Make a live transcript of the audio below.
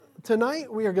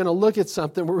tonight we are going to look at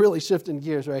something. We're really shifting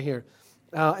gears right here.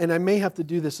 And I may have to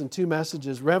do this in 2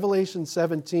 messages. Revelation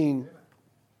 17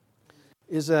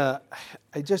 is I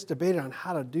just debated on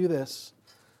how to do this.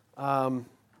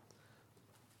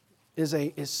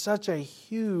 Is such a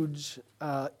huge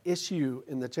issue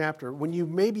in the chapter. When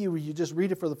you just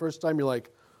read it for the first time, you're like,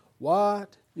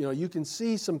 what? You can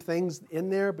see some things in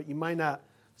there, but you might not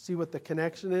see what the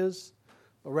connection is.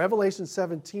 But Revelation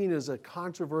 17 is a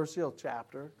controversial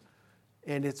chapter,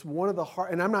 and it's one of the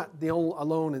hard. And I'm not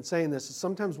alone in saying this. It's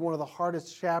sometimes one of the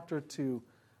hardest chapter to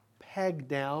peg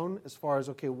down as far as,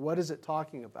 okay, what is it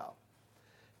talking about?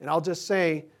 And I'll just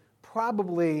say,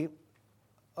 probably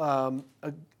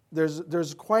there's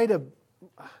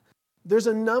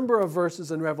a number of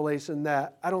verses in Revelation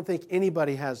that I don't think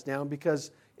anybody has down, because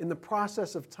in the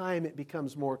process of time it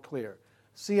becomes more clear.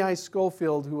 C.I.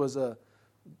 Scofield,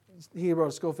 he wrote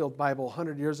a Scofield Bible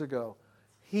 100 years ago,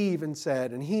 he even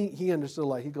said, and he understood a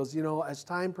lot, he goes, as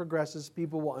time progresses,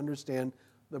 people will understand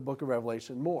the book of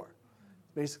Revelation more.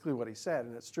 Basically what he said,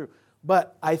 and it's true.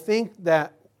 But I think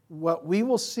that what we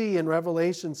will see in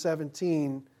Revelation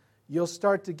 17, you'll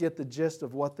start to get the gist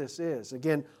of what this is.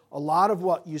 Again, a lot of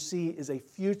what you see is a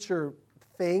future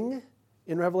thing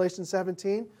in Revelation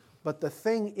 17, but the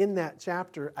thing in that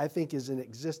chapter, I think, is in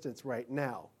existence right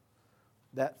now.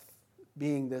 That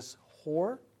being this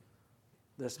whore,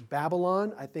 this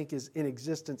Babylon, I think is in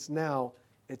existence now.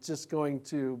 It's just going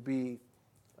to be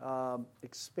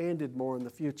expanded more in the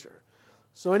future.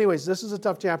 So anyways, this is a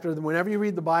tough chapter. Whenever you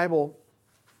read the Bible,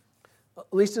 at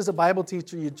least as a Bible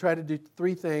teacher, you try to do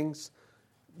 3 things.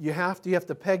 You have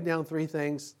to peg down 3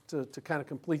 things to kind of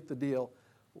complete the deal.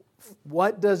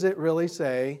 What does it really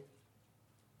say?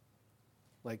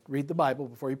 Like, read the Bible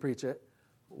before you preach it.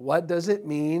 What does it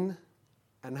mean,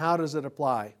 and how does it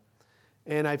apply?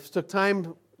 And I took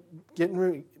time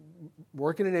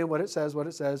working it in, what it says,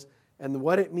 and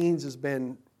what it means has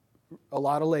been a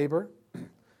lot of labor.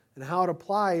 And how it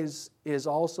applies is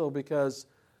also because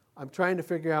I'm trying to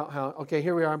figure out how, okay,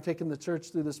 here we are, I'm taking the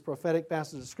church through this prophetic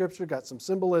passage of Scripture, got some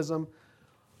symbolism.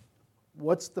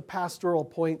 What's the pastoral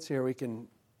points here we can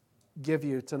give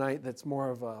you tonight that's more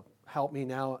of a help me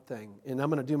now thing? And I'm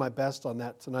going to do my best on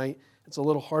that tonight. It's a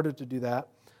little harder to do that,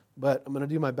 but I'm going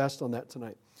to do my best on that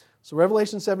tonight. So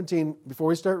Revelation 17, before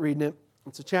we start reading it,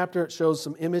 it's a chapter, it shows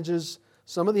some images,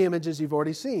 some of the images you've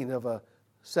already seen of a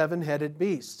 7-headed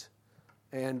beast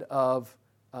and of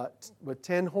with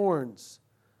 10 horns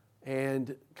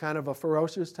and kind of a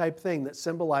ferocious type thing that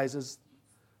symbolizes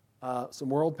some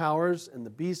world powers, and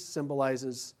the beast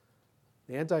symbolizes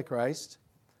the Antichrist.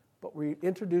 But we're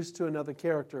introduced to another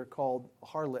character called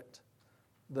Harlot,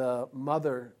 the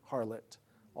mother harlot,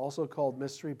 also called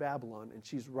Mystery Babylon, and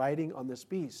she's riding on this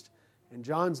beast. And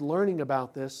John's learning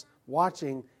about this,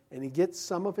 watching, and he gets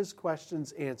some of his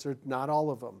questions answered, not all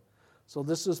of them. So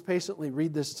this is patiently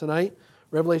read this tonight,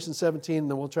 Revelation 17,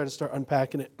 and then we'll try to start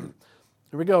unpacking it.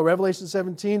 Here we go, Revelation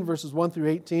 17, verses 1 through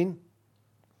 18.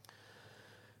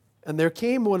 And there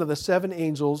came one of the 7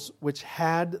 angels which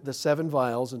had the 7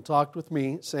 vials, and talked with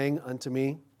me, saying unto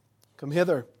me, Come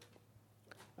hither,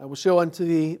 I will show unto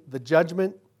thee the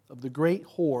judgment of the great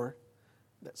whore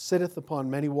that sitteth upon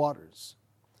many waters,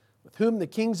 with whom the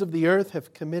kings of the earth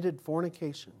have committed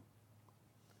fornication.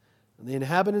 And the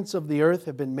inhabitants of the earth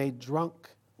have been made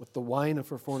drunk with the wine of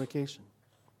her fornication.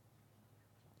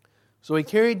 So he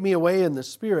carried me away in the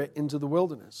spirit into the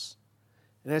wilderness,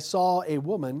 and I saw a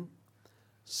woman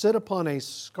sit upon a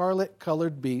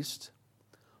scarlet-colored beast,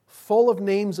 full of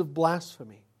names of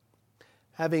blasphemy,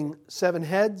 having 7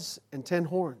 heads and 10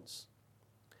 horns.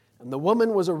 And the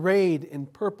woman was arrayed in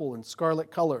purple and scarlet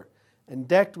color, and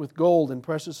decked with gold and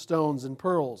precious stones and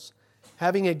pearls,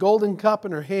 having a golden cup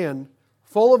in her hand,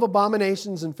 full of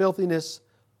abominations and filthiness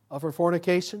of her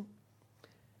fornication.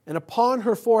 And upon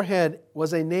her forehead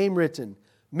was a name written,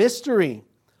 Mystery,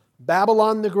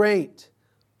 Babylon the Great,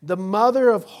 the mother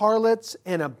of harlots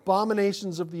and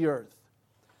abominations of the earth.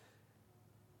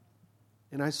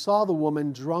 And I saw the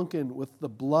woman drunken with the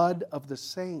blood of the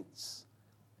saints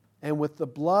and with the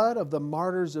blood of the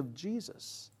martyrs of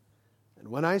Jesus. And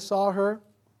when I saw her,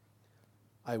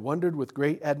 I wondered with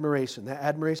great admiration. That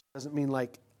admiration doesn't mean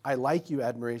like, I like you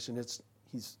admiration.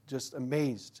 He's just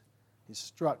amazed. He's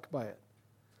struck by it.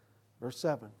 Verse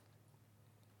 7.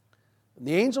 And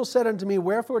the angel said unto me,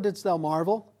 Wherefore didst thou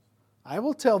marvel? I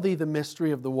will tell thee the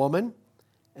mystery of the woman,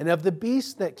 and of the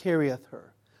beast that carrieth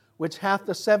her, which hath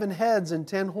the 7 heads and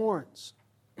 10 horns.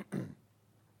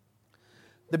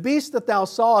 The beast that thou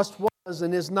sawest was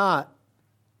and is not,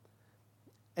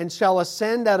 and shall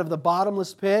ascend out of the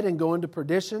bottomless pit and go into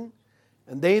perdition,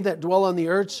 and they that dwell on the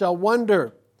earth shall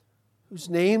wonder, whose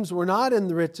names were not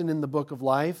written in the book of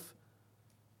life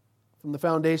from the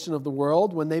foundation of the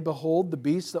world, when they behold the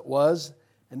beast that was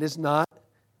and is not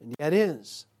and yet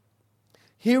is.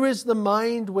 Here is the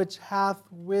mind which hath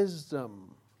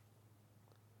wisdom.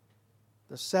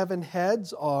 The 7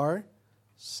 heads are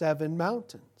 7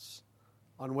 mountains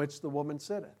on which the woman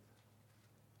sitteth.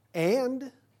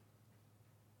 And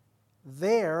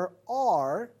there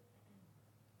are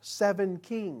 7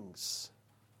 kings.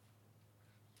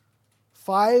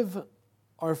 5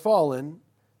 are fallen,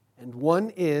 and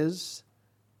 1 is,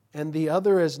 and the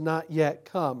other is not yet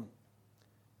come.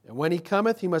 And when he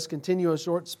cometh, he must continue a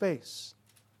short space.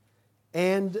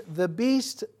 And the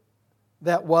beast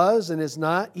that was and is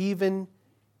not, even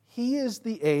he is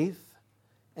the 8th,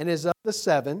 and is of the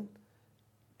 7,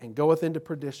 and goeth into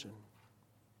perdition.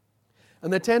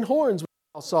 And the 10 horns which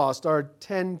thou sawest are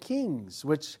 10 kings,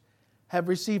 which have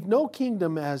received no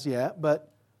kingdom as yet, but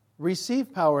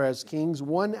receive power as kings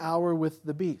 1 hour with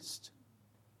the beast.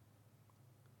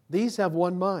 These have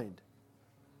one mind,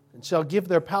 and shall give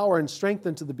their power and strength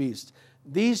unto the beast.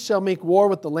 These shall make war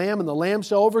with the Lamb, and the Lamb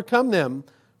shall overcome them.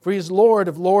 For he is Lord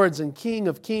of lords and King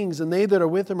of kings, and they that are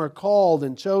with him are called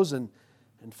and chosen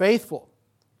and faithful.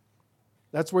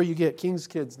 That's where you get King's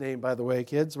Kid's name, by the way,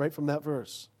 kids, right from that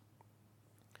verse.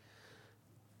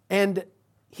 And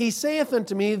he saith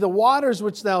unto me, the waters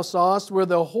which thou sawest, where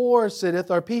the whore sitteth,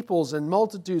 are peoples and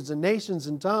multitudes and nations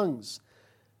and tongues.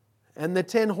 And the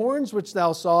 10 horns which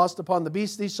thou sawest upon the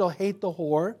beast, these shall hate the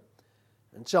whore,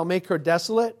 and shall make her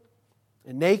desolate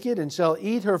and naked, and shall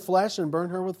eat her flesh and burn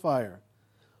her with fire.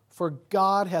 For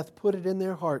God hath put it in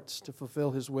their hearts to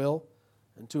fulfill his will,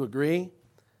 and to agree,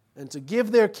 and to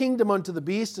give their kingdom unto the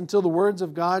beast, until the words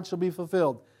of God shall be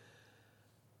fulfilled.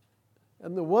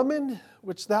 And the woman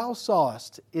which thou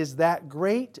sawest is that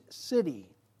great city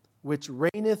which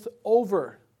reigneth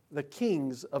over the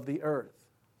kings of the earth.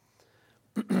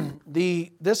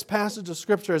 This passage of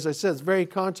Scripture, as I said, is very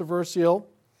controversial.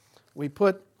 We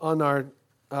put on our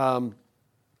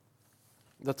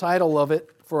the title of it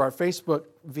for our Facebook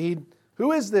feed,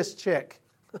 who is this chick?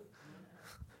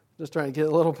 Just trying to get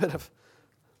a little bit of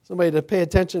somebody to pay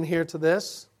attention here to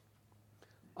this.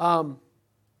 I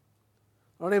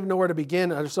don't even know where to begin.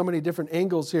 There's so many different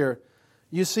angles here.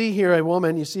 You see here a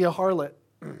woman, you see a harlot.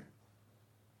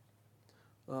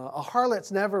 A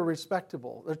harlot's never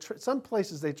respectable. Some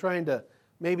places they trying to,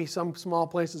 maybe some small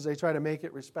places they try to make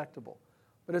it respectable.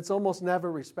 But it's almost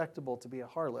never respectable to be a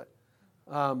harlot.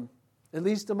 At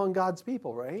least among God's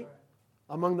people, right?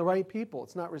 Among the right people.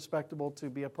 It's not respectable to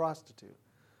be a prostitute.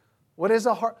 What is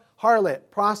a harlot,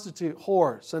 prostitute,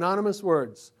 whore? Synonymous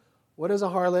words. What is a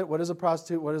harlot? What is a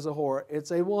prostitute? What is a whore?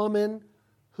 It's a woman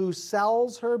who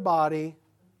sells her body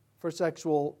for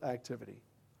sexual activity.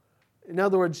 In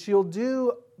other words, she'll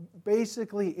do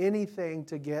basically anything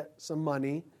to get some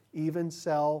money, even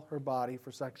sell her body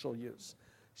for sexual use.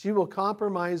 She will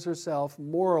compromise herself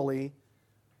morally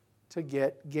to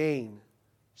get gain.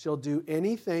 She'll do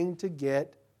anything to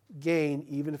get gain,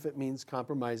 even if it means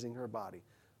compromising her body.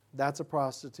 That's a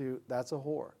prostitute. That's a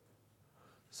whore.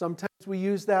 Sometimes we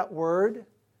use that word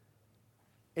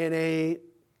in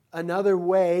another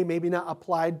way, maybe not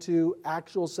applied to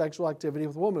actual sexual activity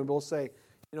with a woman. We'll say,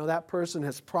 that person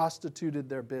has prostituted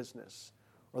their business,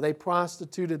 or they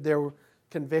prostituted their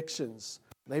convictions.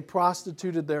 They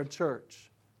prostituted their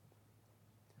church.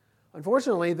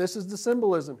 Unfortunately, this is the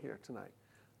symbolism here tonight.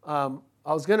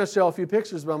 I was going to show a few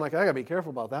pictures, but I'm like, I got to be careful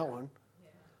about that one.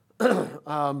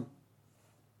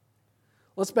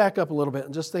 Let's back up a little bit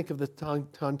and just think of the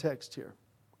context here.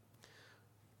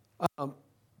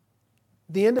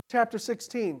 The end of chapter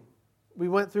 16, we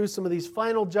went through some of these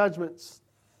final judgments,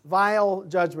 vile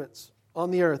judgments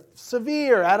on the earth.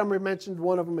 Severe. Adam mentioned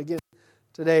one of them again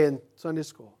today in Sunday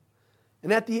school.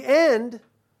 And at the end,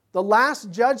 the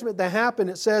last judgment that happened,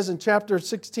 it says in chapter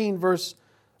 16, verse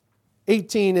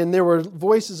 18, and there were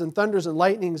voices and thunders and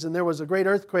lightnings, and there was a great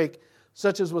earthquake,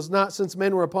 such as was not since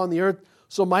men were upon the earth,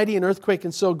 so mighty an earthquake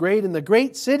and so great. And the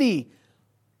great city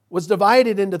was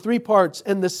divided into 3 parts,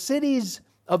 and the cities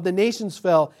of the nations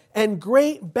fell. And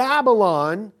great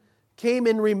Babylon came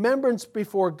in remembrance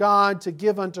before God to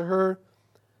give unto her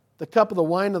the cup of the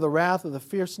wine of the wrath of the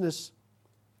fierceness,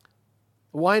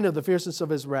 the wine of the fierceness of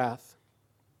his wrath.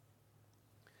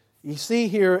 You see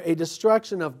here a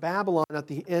destruction of Babylon at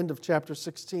the end of chapter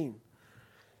 16.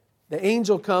 The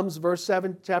angel comes,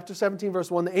 chapter 17,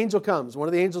 verse 1. The angel comes, one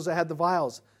of the angels that had the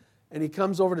vials. And he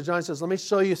comes over to John and says, let me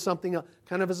show you something,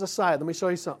 kind of as a side. Let me show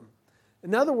you something.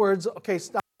 In other words, okay,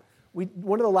 stop.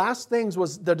 One of the last things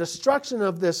was the destruction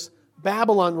of this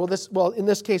Babylon. Well, in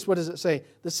this case, what does it say?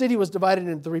 The city was divided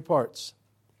into 3 parts.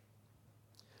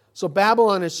 So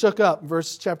Babylon is shook up,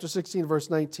 chapter 16, verse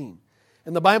 19.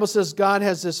 And the Bible says God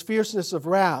has this fierceness of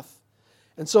wrath.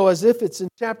 And so as if it's in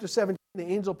chapter 17, the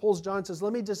angel pulls John and says,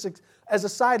 let me just, as a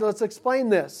side, let's explain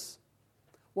this.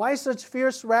 Why such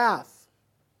fierce wrath?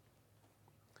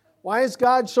 Why is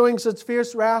God showing such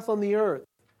fierce wrath on the earth?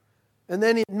 And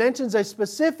then he mentions a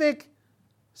specific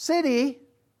city,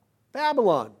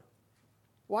 Babylon.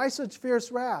 Why such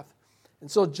fierce wrath? And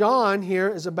so John here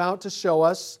is about to show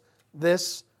us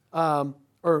this,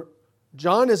 or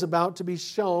John is about to be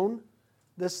shown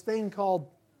this thing called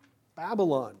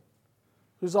Babylon,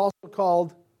 who's also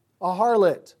called a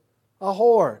harlot, a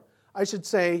whore. I should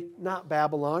say, not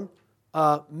Babylon.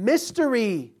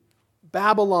 Mystery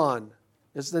Babylon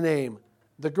is the name,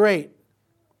 the Great.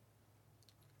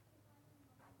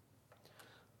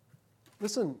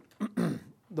 Listen,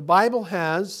 the Bible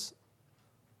has,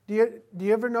 do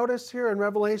you ever notice here in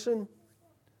Revelation,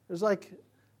 there's like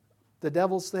the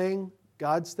devil's thing,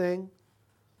 God's thing,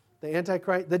 the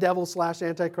Antichrist, the devil /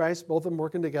 Antichrist, both of them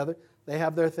working together. They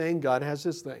have their thing, God has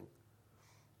his thing.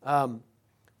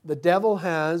 The devil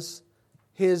has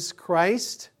his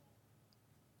Christ,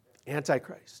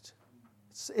 Antichrist.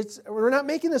 We're not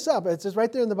making this up. It's just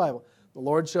right there in the Bible. The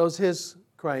Lord shows his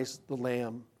Christ, the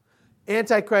Lamb.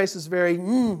 Antichrist is very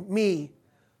me.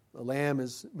 The Lamb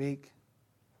is meek.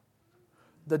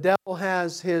 The devil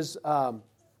has his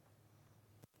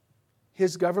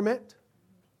government.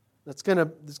 It's going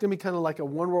to be kind of like a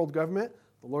one world government.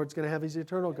 The Lord's going to have his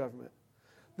eternal government.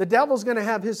 The devil's going to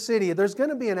have his city. There's going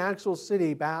to be an actual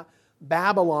city,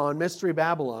 Babylon, Mystery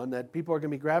Babylon, that people are going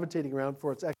to be gravitating around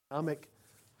for its economic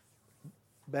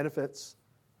benefits.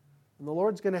 And the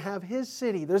Lord's going to have his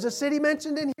city. There's a city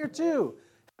mentioned in here too,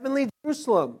 heavenly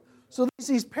Jerusalem. So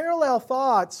these parallel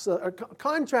thoughts,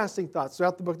 contrasting thoughts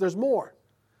throughout the book. There's more.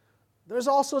 There's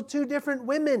also 2 different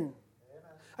women.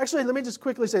 Actually, let me just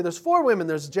quickly say, there's 4 women.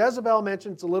 There's Jezebel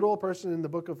mentioned. It's a literal person in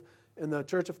the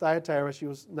church of Thyatira. She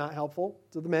was not helpful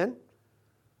to the men.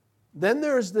 Then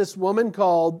there's this woman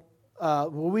called,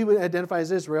 we would identify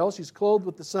as Israel. She's clothed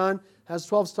with the sun, has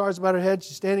 12 stars about her head.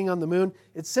 She's standing on the moon.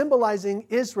 It's symbolizing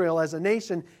Israel as a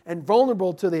nation and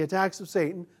vulnerable to the attacks of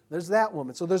Satan. There's that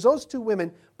woman. So there's those 2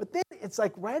 women. But then it's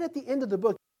like right at the end of the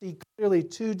book, you see clearly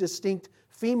 2 distinct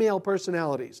female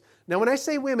personalities. Now, when I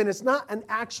say women, it's not an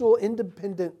actual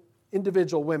independent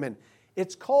individual women.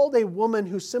 It's called a woman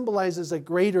who symbolizes a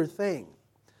greater thing.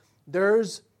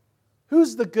 Who's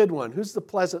the good one? Who's the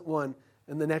pleasant one?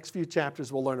 In the next few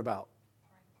chapters we'll learn about.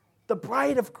 The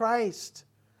bride of Christ.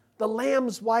 The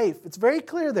Lamb's wife. It's very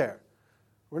clear there.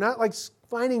 We're not like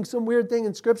finding some weird thing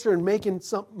in Scripture and making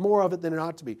some more of it than it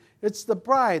ought to be. It's the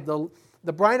bride,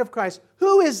 the bride of Christ.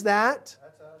 Who is that?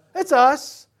 That's us. It's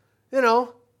us. You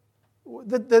know,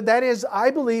 that is,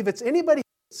 I believe it's anybody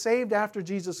saved after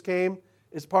Jesus came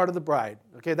is part of the bride.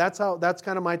 Okay, that's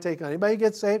kind of my take on it. Anybody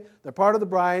gets saved, they're part of the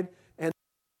bride. And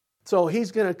so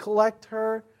he's going to collect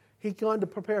her. He's going to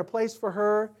prepare a place for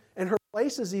her. And her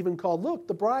place is even called, look,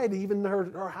 the bride, even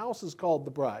her house is called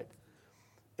the bride.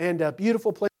 And a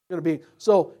beautiful place is going to be.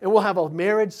 So, and we'll have a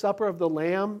marriage supper of the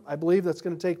Lamb. I believe that's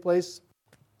going to take place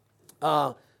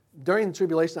during the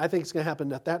tribulation. I think it's going to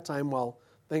happen at that time while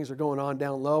things are going on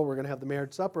down low. We're going to have the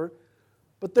marriage supper.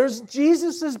 But there's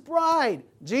Jesus' bride.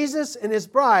 Jesus and his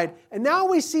bride. And now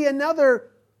we see another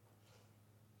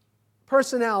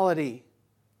personality.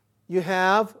 You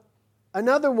have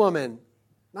another woman,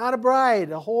 not a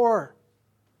bride, a whore.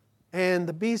 And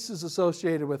the beast is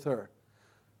associated with her.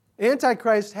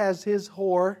 Antichrist has his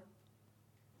whore.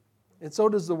 And so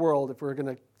does the world, if we're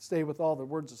going to stay with all the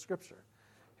words of Scripture.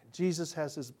 And Jesus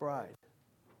has his bride.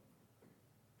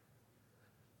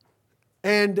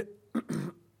 And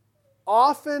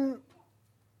often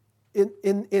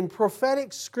in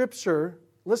prophetic Scripture,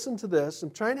 listen to this.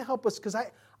 I'm trying to help us because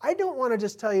I don't want to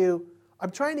just tell you, I'm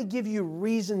trying to give you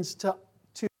reasons to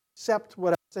accept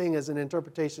what I'm saying as an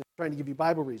interpretation. I'm trying to give you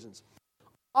Bible reasons.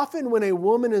 Often when a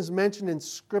woman is mentioned in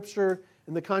Scripture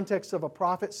in the context of a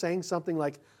prophet saying something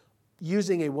like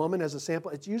using a woman as a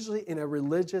sample, it's usually in a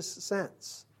religious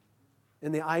sense,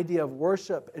 in the idea of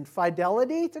worship and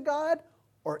fidelity to God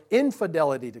or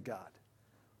infidelity to God.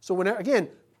 So when, again,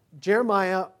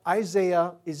 Jeremiah,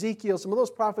 Isaiah, Ezekiel, some of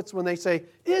those prophets, when they say,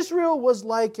 Israel was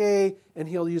like and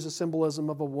he'll use a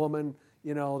symbolism of a woman,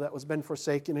 that was been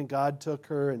forsaken and God took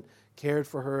her and cared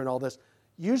for her and all this.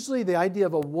 Usually the idea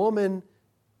of a woman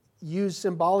used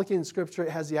symbolically in Scripture, it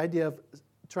has the idea of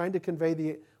trying to convey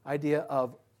the idea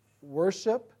of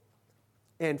worship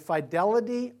and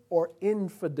fidelity or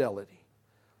infidelity.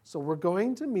 So we're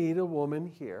going to meet a woman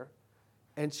here,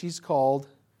 and she's called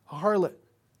a harlot.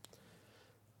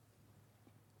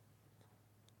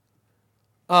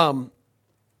 I'm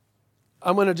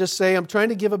going to just say, I'm trying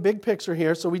to give a big picture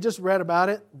here. So we just read about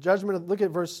it. Judgment, look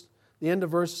at the end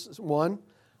of verse 1.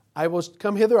 I will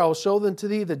come hither, I will show unto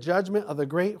thee the judgment of the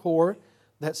great whore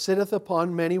that sitteth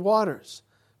upon many waters.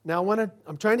 Now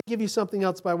I'm trying to give you something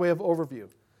else by way of overview.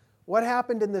 What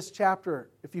happened in this chapter?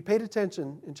 If you paid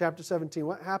attention in chapter 17,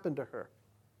 what happened to her?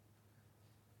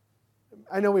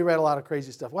 I know we read a lot of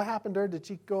crazy stuff. What happened to her? Did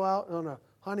she go out on a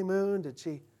honeymoon?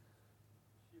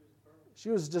 She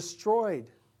was destroyed.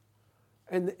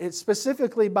 And it's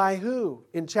specifically by who?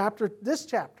 In this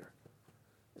chapter.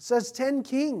 It says 10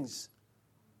 kings.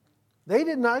 They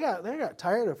got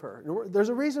tired of her. There's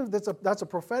a reason that's a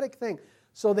prophetic thing.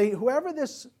 So whoever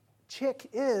this chick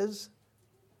is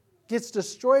gets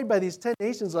destroyed by these 10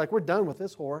 nations. Like, we're done with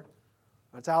this whore.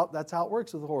 That's how it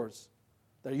works with whores.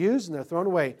 They're used and they're thrown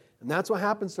away. And that's what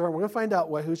happens to her. We're going to find out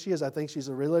who she is. I think she's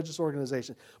a religious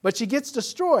organization. But she gets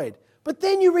destroyed. But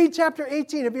then you read chapter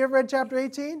 18. Have you ever read chapter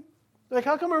 18? Like,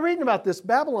 how come we're reading about this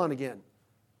Babylon again?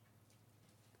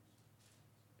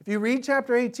 If you read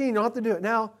chapter 18, you don't have to do it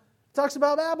now. It talks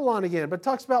about Babylon again, but it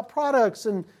talks about products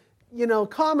and,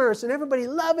 commerce and everybody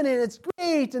loving it. It's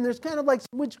great. And there's kind of like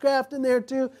some witchcraft in there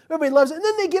too. Everybody loves it. And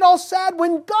then they get all sad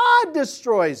when God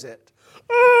destroys it.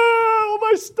 Oh,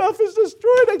 my stuff is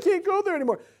destroyed. I can't go there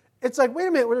anymore. It's like, wait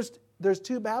a minute. There's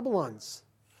two Babylons.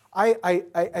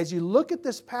 As you look at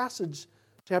this passage,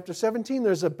 chapter 17,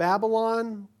 there's a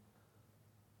Babylon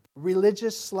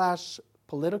religious /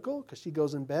 political, because she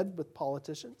goes in bed with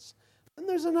politicians. And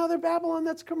there's another Babylon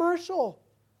that's commercial.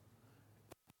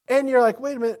 And you're like,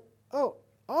 wait a minute. Oh,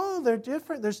 they're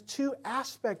different. There's two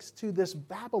aspects to this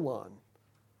Babylon.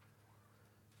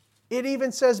 It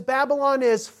even says Babylon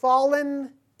is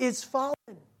fallen. It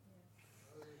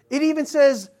even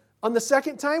says on the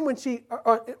second time when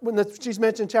she's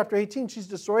mentioned in chapter 18, she's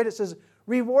destroyed, it says,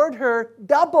 reward her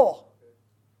double.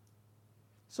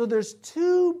 So there's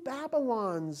two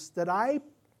Babylons that I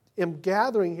am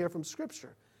gathering here from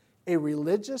Scripture. A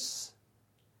religious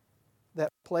that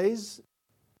goes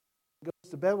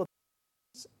to bed with,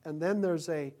 and then there's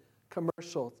a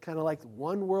commercial, kind of like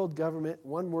one world government,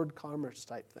 one world commerce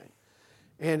type thing.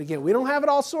 And again, we don't have it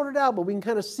all sorted out, but we can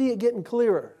kind of see it getting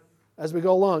clearer as we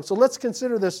go along. So let's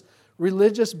consider this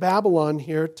religious Babylon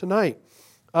here tonight.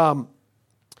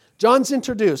 John's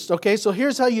introduced. Okay, so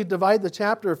here's how you divide the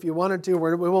chapter if you wanted to.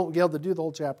 We won't be able to do the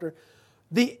whole chapter.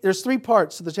 There's 3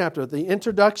 parts to the chapter. The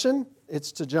introduction,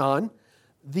 it's to John.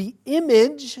 The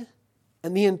image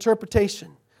and the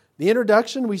interpretation. The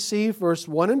introduction, we see verse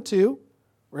 1 and 2.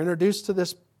 We're introduced to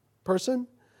this person.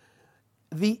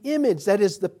 The image, that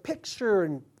is the picture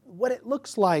and what it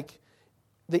looks like.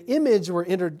 The image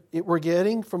we're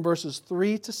getting from verses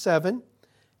 3 to 7.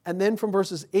 And then from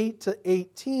verses 8 to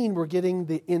 18, we're getting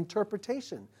the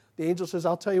interpretation. The angel says,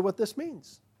 I'll tell you what this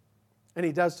means. And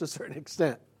he does to a certain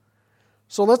extent.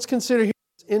 So let's consider here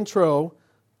this intro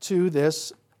to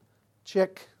this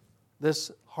chick,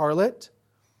 this harlot.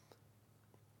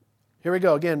 Here we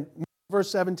go again, verse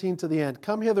 17 to the end.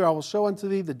 Come hither, I will show unto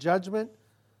thee the judgment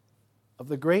of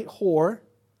the great whore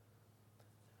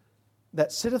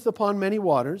that sitteth upon many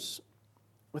waters,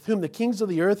 with whom the kings of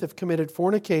the earth have committed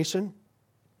fornication,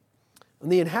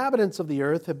 and the inhabitants of the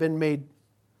earth have been made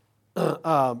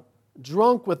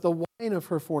drunk with the wine of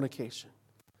her fornication.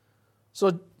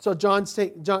 So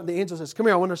the angel says, come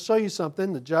here, I want to show you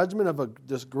something, the judgment of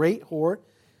this great whore.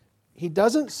 He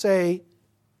doesn't say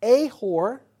a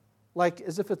whore, like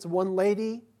as if it's one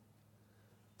lady,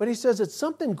 but he says it's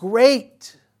something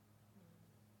great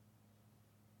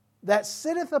that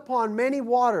sitteth upon many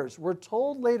waters. We're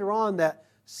told later on that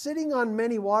sitting on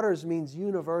many waters means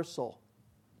universal.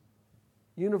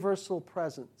 Universal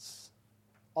presence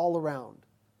all around.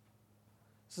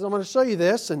 So I'm going to show you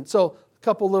this. And so a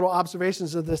couple little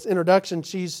observations of this introduction.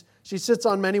 She sits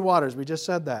on many waters. We just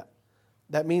said that.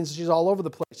 That means she's all over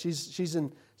the place.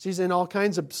 She's in all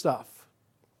kinds of stuff.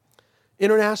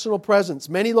 International presence,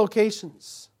 many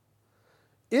locations.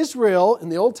 Israel, in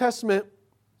the Old Testament,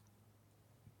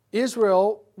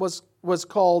 Israel was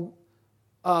called,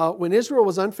 when Israel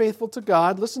was unfaithful to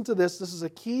God, listen to this, this is a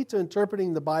key to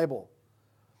interpreting the Bible.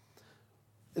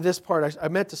 This part, I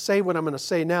meant to say what I'm going to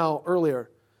say now earlier.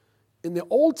 In the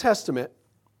Old Testament,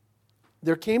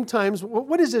 there came times,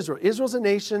 what is Israel? Israel's a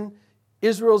nation.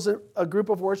 Israel's a group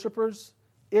of worshipers.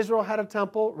 Israel had a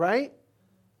temple, right?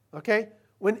 Okay?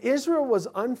 When Israel was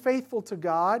unfaithful to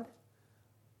God,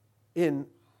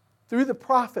 through the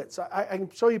prophets, I can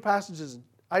show you passages,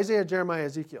 Isaiah, Jeremiah,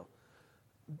 Ezekiel.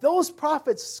 Those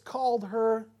prophets called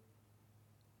her,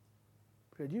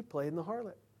 you playing the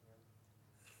harlot.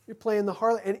 You're playing the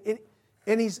harlot.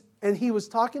 And he was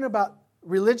talking about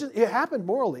It happened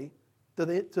morally to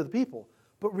the people.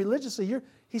 But religiously,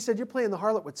 he said, you're playing the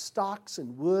harlot with stocks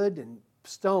and wood and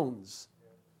stones.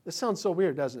 This sounds so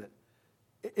weird, doesn't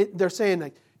it? They're saying,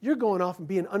 like, you're going off and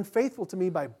being unfaithful to me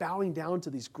by bowing down to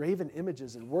these graven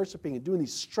images and worshiping and doing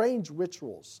these strange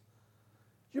rituals.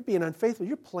 You're being unfaithful.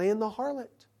 You're playing the harlot.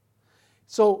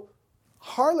 So,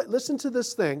 listen to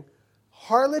this thing.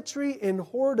 Harlotry and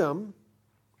whoredom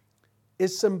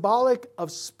is symbolic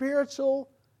of spiritual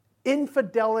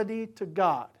infidelity to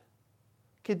God.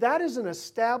 Okay, that is an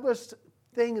established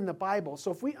thing in the Bible. So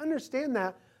if we understand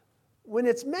that, when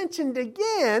it's mentioned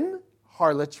again,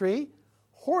 harlotry,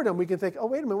 whoredom, we can think, oh,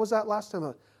 wait a minute, what was that last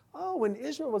time? Oh, when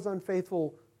Israel was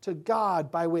unfaithful to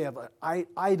God by way of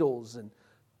idols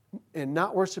and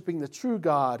not worshiping the true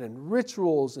God and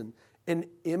rituals and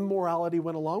immorality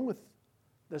went along with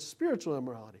the spiritual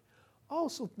immorality. Oh,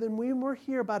 so then when we're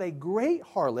here about a great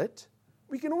harlot,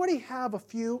 we can already have a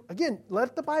few, again,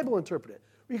 let the Bible interpret it.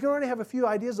 We can already have a few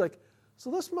ideas like, so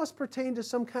this must pertain to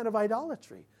some kind of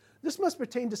idolatry. This must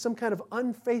pertain to some kind of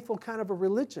unfaithful kind of a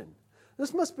religion.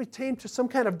 This must pertain to some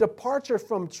kind of departure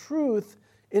from truth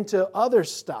into other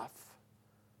stuff.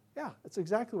 Yeah, that's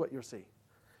exactly what you'll see.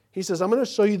 He says, I'm going to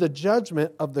show you the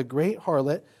judgment of the great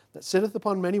harlot that sitteth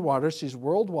upon many waters. She's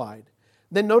worldwide.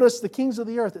 Then notice the kings of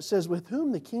the earth. It says, with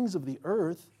whom the kings of the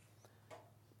earth,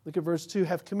 look at verse 2,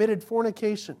 have committed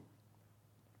fornication.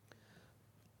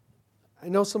 I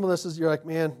know some of this is, you're like,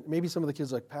 man, maybe some of the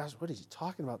kids are like, Pastor, what is he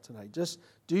talking about tonight? Just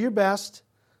do your best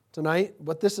tonight.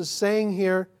 What this is saying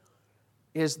here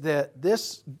is that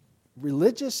this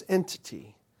religious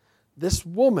entity, this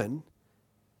woman,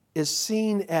 is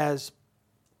seen as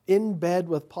in bed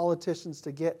with politicians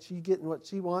to get, she getting what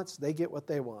she wants, they get what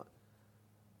they want.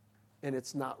 And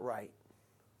it's not right.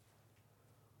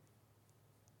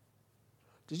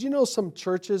 Did you know some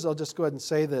churches, I'll just go ahead and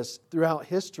say this, throughout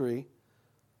history,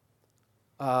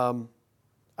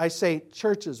 I say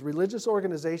churches, religious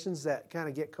organizations that kind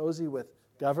of get cozy with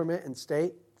government and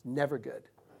state, it's never good.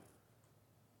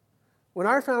 When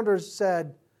our founders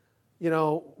said, we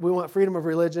want freedom of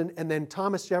religion, and then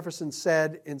Thomas Jefferson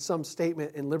said in some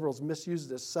statement, and liberals misused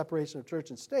this, separation of church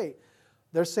and state,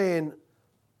 they're saying,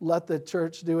 let the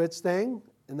church do its thing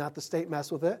and not the state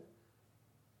mess with it.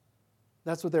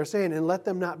 That's what they're saying, and let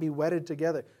them not be wedded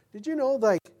together. Did you know,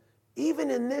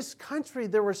 even in this country,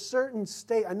 there were certain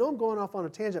states, I know I'm going off on a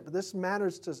tangent, but this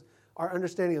matters to our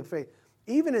understanding of the faith.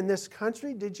 Even in this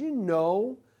country, did you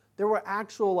know there were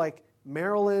actual,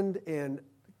 Maryland and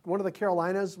one of the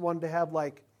Carolinas wanted to have,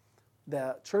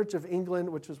 the Church of England,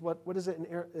 which was what is it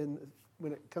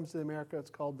when it comes to America?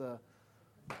 It's called the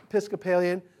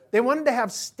Episcopalian. They wanted to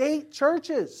have state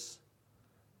churches.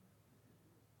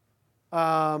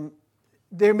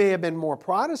 There may have been more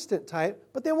Protestant type,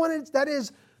 but they wanted, that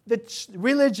is, the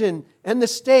religion and the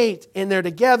state, and they're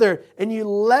together, and you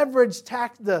leverage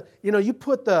you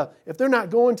put if they're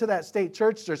not going to that state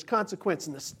church, there's consequence,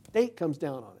 and the state comes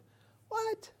down on it.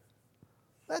 What?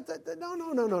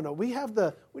 No.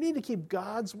 We need to keep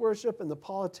God's worship and the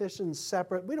politicians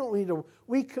separate. We don't need to,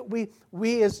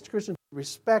 we as Christians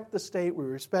respect the state, we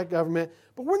respect government,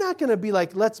 but we're not going to be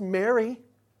like, let's marry.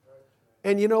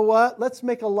 And you know what? Let's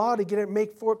make a law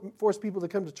to force people to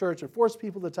come to church and force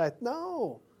people to tithe.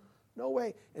 No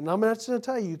way. And I'm not going to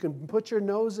tell you, you can put your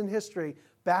nose in history.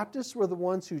 Baptists were the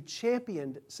ones who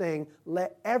championed saying,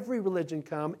 let every religion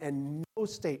come and no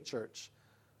state church.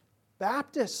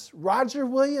 Baptists, Roger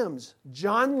Williams,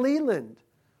 John Leland.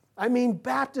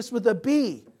 Baptists with a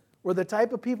B were the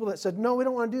type of people that said, no, we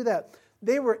don't want to do that.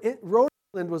 Rhode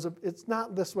Island it's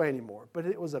not this way anymore, but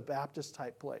it was a Baptist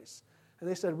type place. And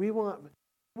they said, we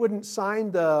wouldn't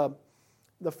sign the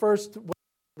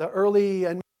early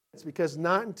amendments because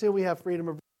not until we have freedom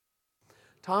of religion.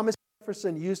 Thomas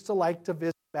Jefferson used to like to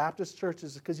visit Baptist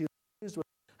churches because he was confused with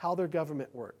how their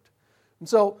government worked. And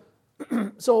so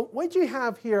what you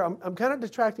have here, I'm kind of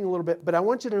detracting a little bit, but I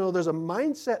want you to know there's a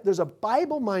mindset, there's a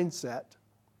Bible mindset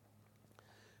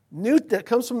that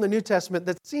comes from the New Testament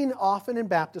that's seen often in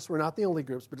Baptists. We're not the only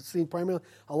groups, but it's seen primarily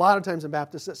a lot of times in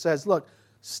Baptists that says, look,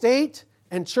 state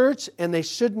and church, and they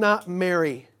should not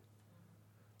marry.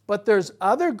 But there's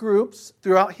other groups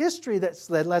throughout history that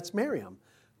said, let's marry them.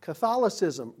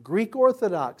 Catholicism, Greek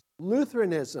Orthodox,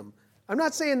 Lutheranism. I'm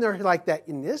not saying they're like that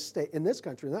in this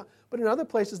country, but in other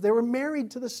places they were married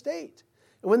to the state.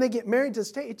 And when they get married to the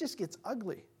state, it just gets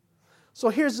ugly. So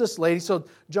here's this lady. So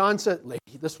John said,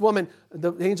 this woman,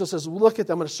 the angel says, look at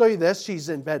them. I'm going to show you this. She's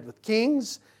in bed with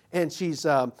kings, and she's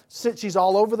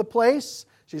all over the place.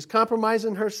 She's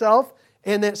compromising herself.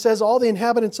 And it says, all the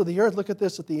inhabitants of the earth, look at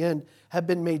this at the end, have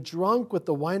been made drunk with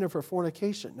the wine of her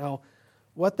fornication. Now,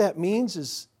 What that means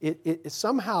is it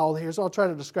somehow, here's I'll try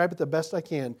to describe it the best I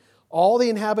can. All the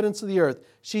inhabitants of the earth,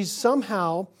 she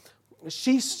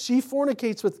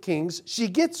fornicates with kings, she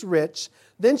gets rich,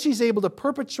 then she's able to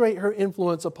perpetrate her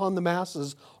influence upon the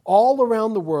masses all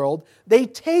around the world. They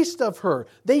taste of her,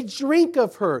 they drink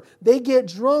of her, they get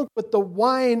drunk with the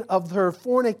wine of her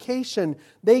fornication,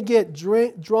 they get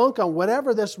drunk on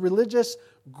whatever this religious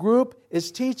group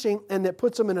is teaching, and that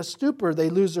puts them in a stupor. They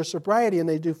lose their sobriety and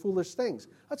they do foolish things.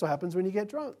 That's what happens when you get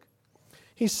drunk.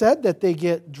 He said that they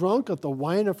get drunk at the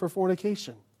wine of her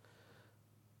fornication.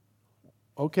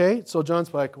 Okay, so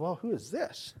John's like, well, who is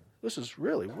this? This is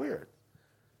really weird.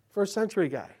 First century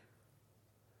guy.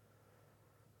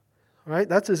 All right,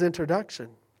 that's his introduction.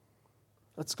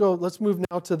 Let's move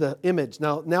now to the image.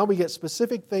 Now we get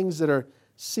specific things that are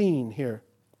seen here.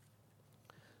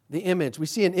 The image. We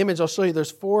see an image. I'll show you.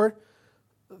 There's 4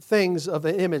 things of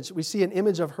an image. We see an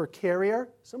image of her carrier.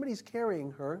 Somebody's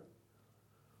carrying her.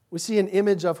 We see an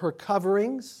image of her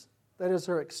coverings. That is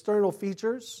her external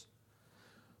features.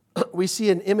 We see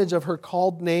an image of her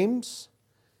called names.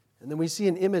 And then we see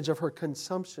an image of her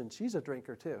consumption. She's a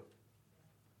drinker too.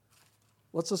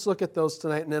 Let's just look at those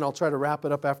tonight, and then I'll try to wrap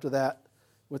it up after that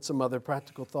with some other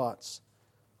practical thoughts.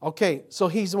 Okay, so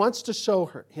he wants to show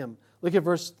him. Look at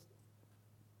verse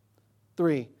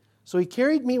 3. So he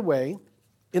carried me away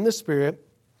in the Spirit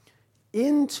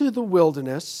into the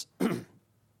wilderness.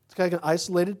 It's kind of an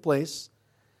isolated place.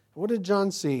 What did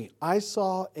John see? I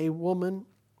saw a woman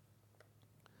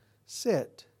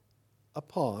sit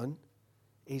upon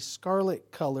a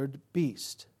scarlet-colored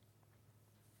beast,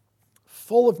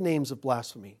 full of names of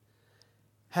blasphemy,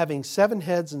 having 7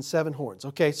 heads and 7 horns.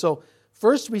 Okay, so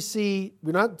first we're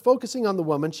not focusing on the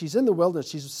woman. She's in the wilderness.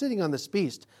 She's sitting on this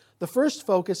beast. The first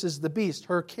focus is the beast,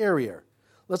 her carrier.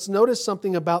 Let's notice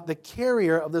something about the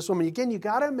carrier of this woman. Again, you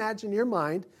got to imagine in your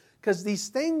mind, because these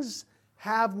things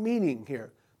have meaning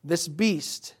here. This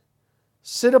beast,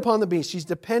 sit upon the beast. She's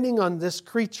depending on this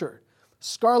creature,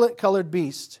 scarlet-colored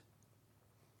beast.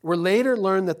 We'll later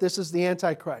learn that this is the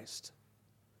Antichrist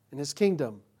and his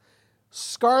kingdom.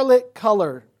 Scarlet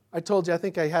color. I told you, I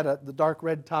think I had the dark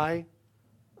red tie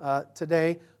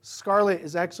today. Scarlet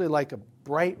is actually like a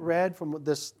bright red from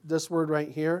this word right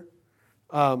here.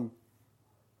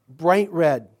 Bright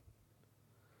red.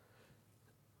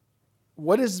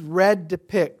 What does red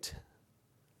depict?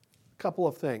 A couple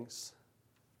of things.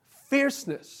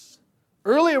 Fierceness.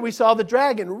 Earlier we saw the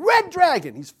dragon, red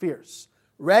dragon. He's fierce.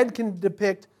 Red can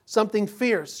depict something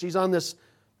fierce. She's on this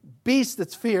beast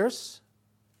that's fierce.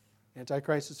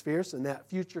 Antichrist is fierce, and that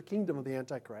future kingdom of the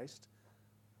Antichrist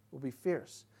will be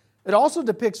fierce. It also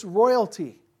depicts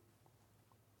royalty.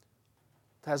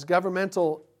 It has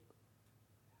governmental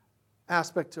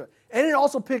aspect to it. And it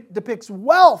also depicts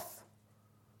wealth.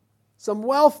 Some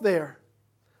wealth there.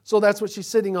 So that's what she's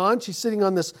sitting on. She's sitting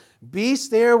on this beast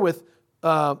there with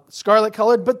scarlet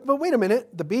colored. But wait a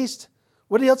minute. The beast,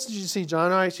 what else did you see,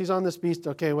 John? All right, she's on this beast.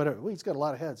 Okay, whatever. Well, he's got a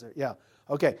lot of heads there. Yeah.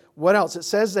 Okay, what else? It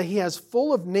says that he has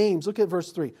full of names. Look at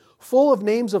verse 3. Full of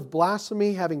names of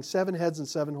blasphemy, having 7 heads and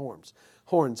 7 horns.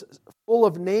 Full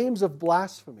of names of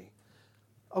blasphemy.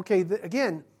 Okay,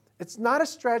 again, it's not a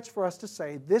stretch for us to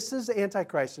say this is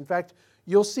Antichrist. In fact,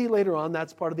 you'll see later on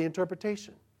that's part of the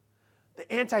interpretation.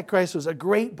 The Antichrist was a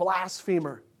great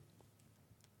blasphemer.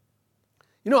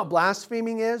 You know what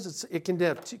blaspheming is? It can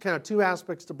have kind of 2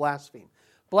 aspects to blaspheme.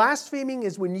 Blaspheming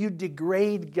is when you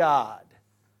degrade God.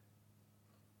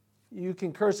 You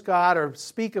can curse God or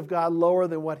speak of God lower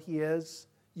than what He is.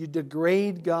 You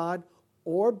degrade God.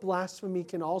 Or blasphemy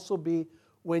can also be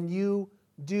when you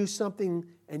do something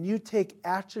and you take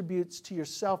attributes to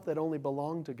yourself that only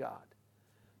belong to God.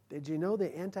 Did you know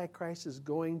the Antichrist is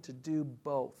going to do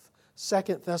both?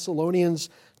 2 Thessalonians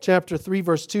chapter 3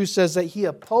 verse 2 says that he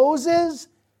opposes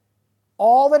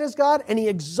all that is God and he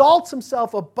exalts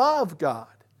himself above God.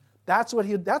 That's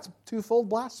twofold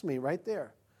blasphemy right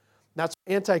there. That's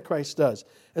what Antichrist does.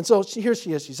 And so here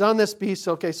she is. She's on this beast.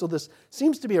 Okay, so this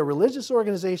seems to be a religious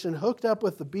organization hooked up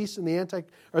with the beast and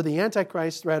the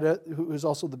Antichrist, rather, who is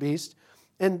also the beast.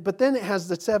 But then it has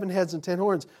the 7 heads and 10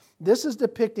 horns. This is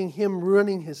depicting him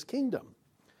ruining his kingdom.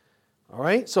 All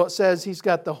right, so it says he's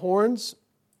got the horns,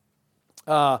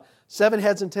 7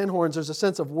 heads and 10 horns. There's a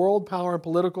sense of world power and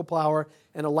political power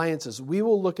and alliances. We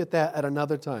will look at that at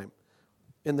another time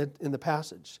in the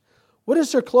passage. What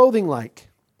is her clothing like?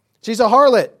 She's a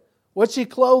harlot. What's she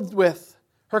clothed with?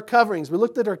 Her coverings. We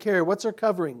looked at her carrier. What's her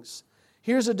coverings?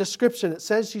 Here's a description. It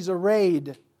says she's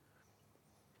arrayed.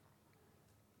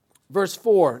 Verse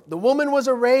 4. The woman was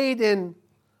arrayed in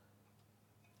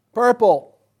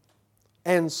purple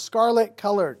and scarlet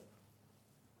colored.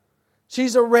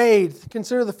 She's arrayed.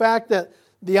 Consider the fact that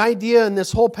the idea in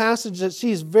this whole passage that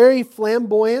she's very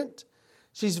flamboyant.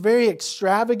 She's very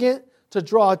extravagant to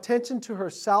draw attention to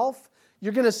herself.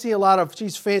 You're going to see a lot of,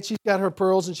 she's got her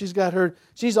pearls and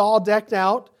she's all decked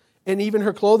out. And even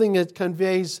her clothing, it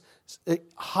conveys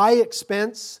high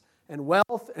expense and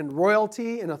wealth and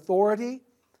royalty and authority.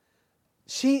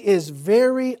 She is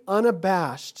very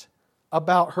unabashed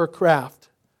about her craft.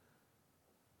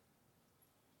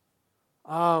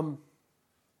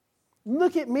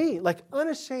 Look at me, like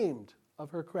unashamed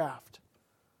of her craft.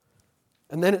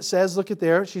 And then it says, look at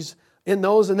there, she's in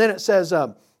those, and then it says,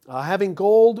 having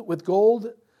gold with gold,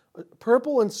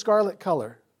 purple and scarlet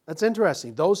color. That's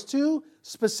interesting. Those two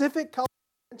specific colors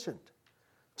mentioned.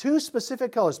 Two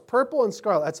specific colors, purple and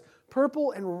scarlet. That's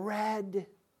purple and red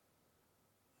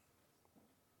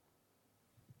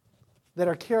that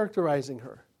are characterizing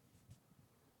her.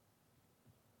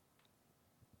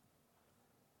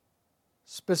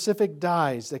 Specific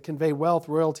dyes that convey wealth,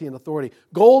 royalty, and authority.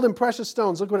 Gold and precious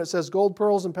stones. Look what it says. Gold,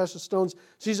 pearls, and precious stones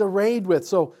she's arrayed with.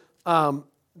 So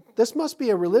this must be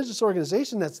a religious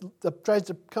organization that tries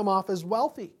to come off as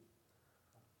wealthy.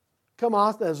 Come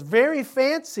off as very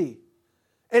fancy.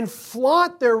 And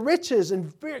flaunt their riches and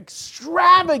very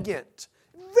extravagant.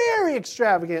 Very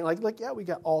extravagant. Like, yeah, we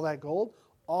got all that gold,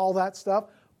 all that stuff.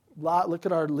 Look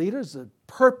at our leaders, the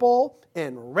purple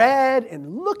and red,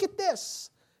 and look at this.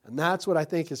 And that's what I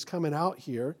think is coming out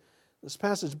here, this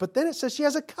passage. But then it says she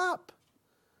has a cup.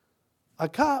 A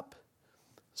cup.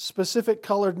 Specific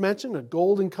colored mention, a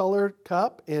golden colored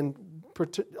cup, and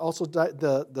also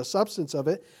the substance of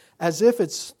it, as if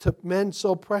it's to men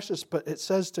so precious, but it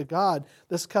says to God,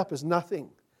 this cup is nothing.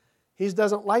 He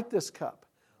doesn't like this cup.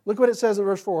 Look what it says in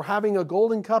verse 4, having a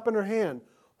golden cup in her hand,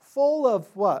 full of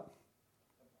what?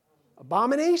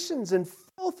 Abominations and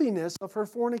filthiness of her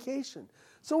fornication.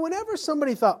 So whenever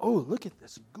somebody thought, oh, look at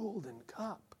this golden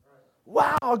cup.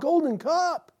 Wow, a golden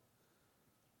cup.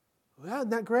 Well, isn't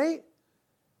that great?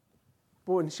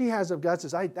 But when she has of God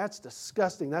says, that's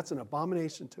disgusting. That's an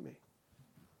abomination to me.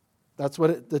 That's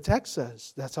what the text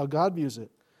says. That's how God views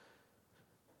it.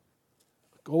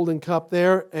 Golden cup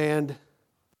there, and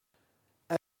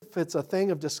if it's a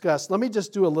thing of disgust. Let me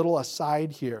just do a little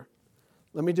aside here.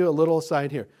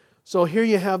 So here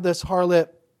you have this harlot.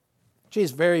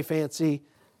 She's very fancy.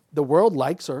 The world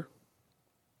likes her.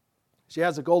 She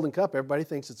has a golden cup. Everybody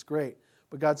thinks it's great.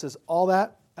 But God says, all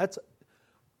that's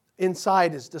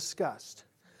inside is disgust.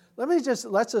 Let's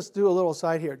just do a little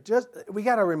aside here. We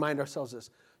got to remind ourselves this.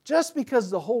 Just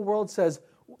because the whole world says,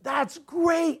 that's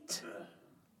great,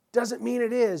 doesn't mean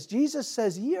it is. Jesus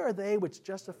says, ye are they which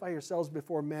justify yourselves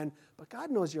before men, but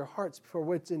God knows your hearts, for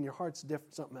what's in your heart's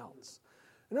different, something else.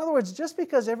 In other words, just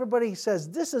because everybody says,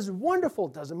 this is wonderful,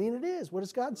 doesn't mean it is. What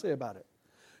does God say about it?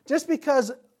 Just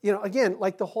because, again,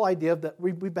 like the whole idea of that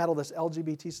we battle this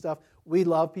LGBT stuff. We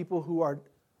love people who are,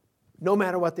 no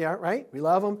matter what they are, right? We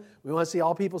love them. We want to see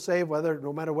all people saved,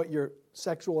 no matter what your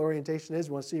sexual orientation is.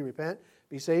 We want to see you repent,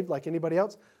 be saved like anybody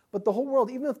else. But the whole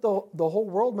world, even if the whole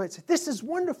world might say, this is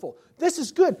wonderful, this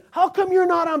is good, how come you're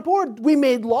not on board? We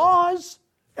made laws.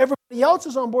 Everybody else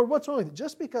is on board. What's wrong with it?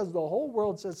 Just because the whole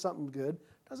world says something good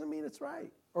doesn't mean it's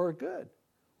right or good.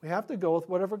 We have to go with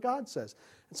whatever God says.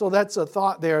 And so that's a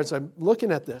thought there as I'm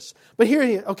looking at this. But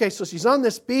here, okay, so she's on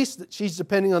this beast. She's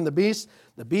depending on the beast.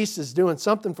 The beast is doing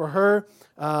something for her.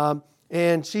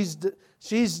 And she's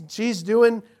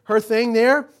doing her thing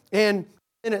there. And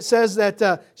it says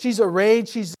that she's arrayed.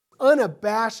 She's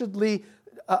unabashedly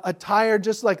attired,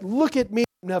 just like, look at me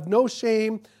and have no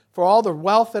shame for all the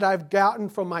wealth that I've gotten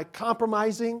from my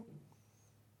compromising.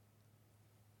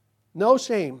 No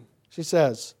shame, she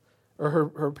says, or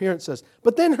her appearance says.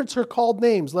 But then it's her called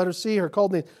names. Let her see her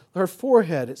called names. Her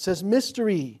forehead, it says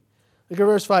mystery. Look at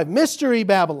verse 5. Mystery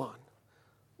Babylon,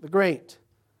 the great.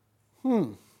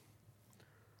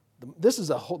 This is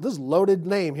a loaded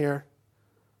name here.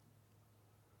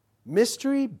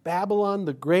 Mystery Babylon,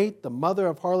 the great, the mother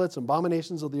of harlots and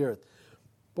abominations of the earth.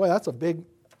 Boy, that's a big,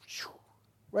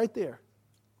 right there.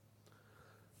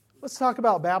 Let's talk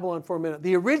about Babylon for a minute.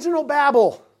 The original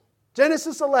Babel.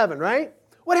 Genesis 11, right?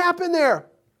 What happened there?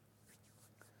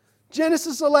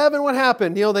 Genesis 11, what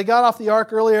happened? They got off the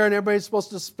ark earlier and everybody's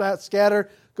supposed to scatter,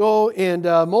 go and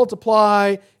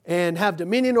multiply and have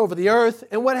dominion over the earth.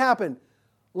 And what happened?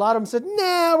 A lot of them said,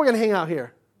 nah, we're going to hang out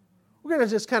here. We're going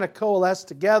to just kind of coalesce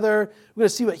together. We're going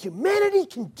to see what humanity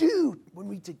can do when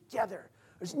we together.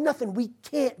 There's nothing we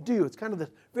can't do. It's kind of the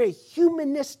very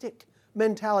humanistic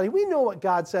mentality. We know what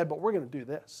God said, but we're going to do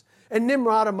this. And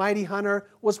Nimrod, a mighty hunter,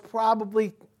 was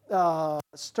probably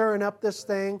stirring up this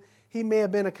thing. he may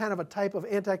have been a kind of a type of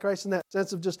Antichrist in that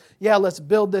sense of just, yeah, let's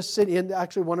build this city. And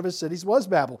actually one of his cities was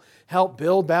Babel. Help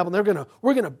build Babel. And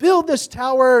we're going to build this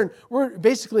tower, and we're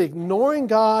basically ignoring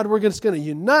God. We're just going to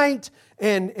unite.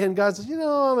 And God says, I'm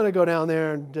going to go down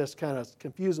there and just kind of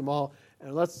confuse them all.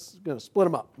 And let's going to split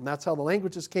them up. And that's how the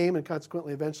languages came, and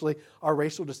consequently, eventually, our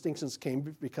racial distinctions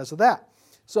came because of that.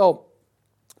 So,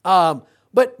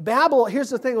 but Babel,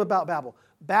 here's the thing about Babel.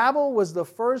 Babel was the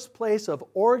first place of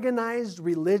organized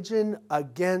religion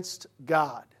against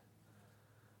God.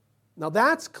 Now,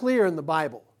 that's clear in the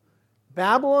Bible.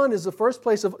 Babylon is the first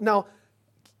place of... Now,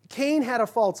 Cain had a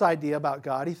false idea about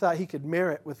God. He thought he could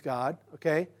merit with God,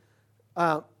 okay?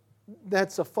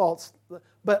 That's a false...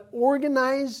 But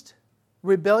organized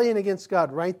rebellion against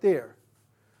God right there.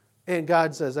 And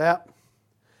God says,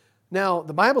 Now,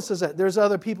 the Bible says that there's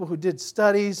other people who did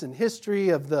studies and history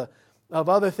of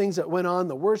other things that went on,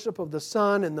 the worship of the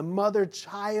sun and the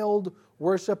mother-child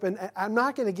worship. And I'm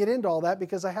not going to get into all that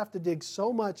because I have to dig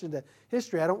so much into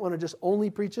history. I don't want to just only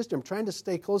preach history. I'm trying to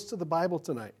stay close to the Bible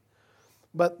tonight.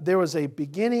 But there was a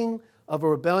beginning of a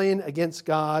rebellion against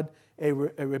God, a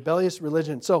rebellious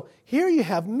religion. So here you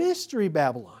have Mystery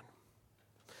Babylon.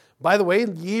 By the way,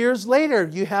 years later,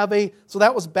 so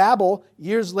that was Babel.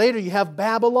 Years later, you have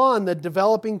Babylon, the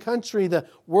developing country, the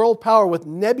world power with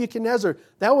Nebuchadnezzar.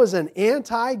 That was an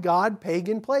anti-God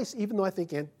pagan place, even though I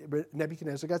think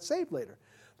Nebuchadnezzar got saved later.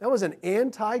 That was an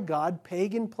anti-God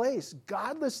pagan place.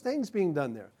 Godless things being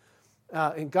done there.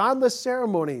 And godless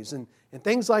ceremonies and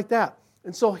things like that.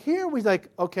 And so here we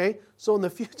okay, so in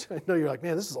the future, I know you're like,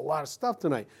 man, this is a lot of stuff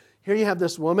tonight. Here you have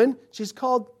this woman. She's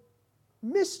called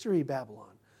Mystery Babylon.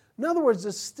 In other words,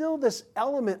 there's still this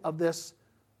element of this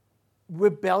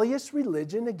rebellious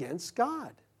religion against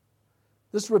God.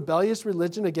 This rebellious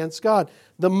religion against God.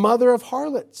 The mother of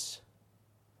harlots.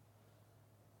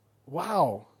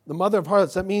 Wow. The mother of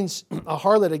harlots. That means a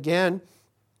harlot, again,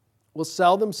 will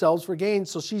sell themselves for gain.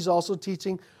 So she's also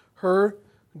teaching her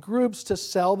groups to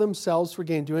sell themselves for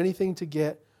gain. Do anything to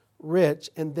get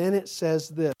rich. And then it says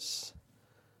this.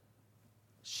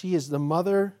 She is the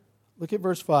mother. Look at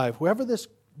verse 5. Whoever this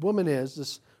woman is,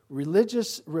 this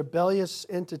religious, rebellious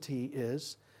entity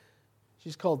is,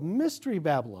 she's called Mystery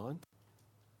Babylon.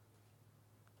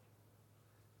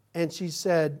 And she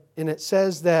said, and it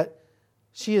says that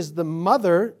she is the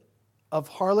mother of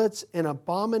harlots and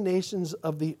abominations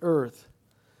of the earth.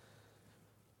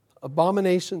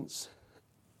 Abominations.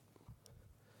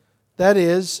 That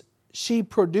is, she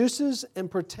produces and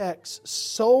protects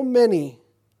so many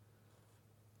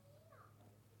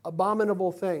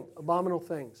abominable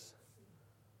things.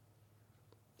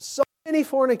 So many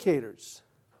fornicators,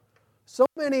 so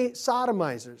many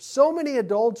sodomizers, so many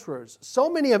adulterers, so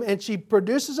many of, and she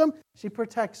produces them, she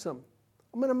protects them.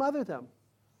 I'm going to mother them.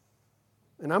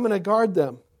 And I'm going to guard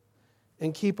them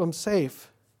and keep them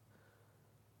safe.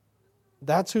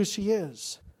 That's who she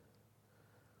is.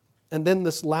 And then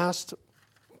this last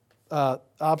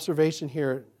observation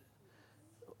here,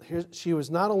 she was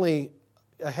not only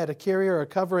had a carrier, a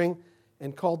covering,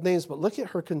 and called names, but look at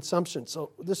her consumption.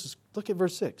 So look at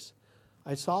verse 6.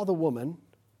 I saw the woman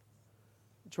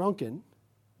drunken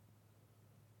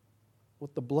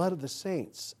with the blood of the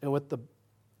saints and with the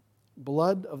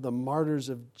blood of the martyrs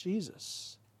of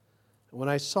Jesus. And when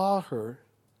I saw her,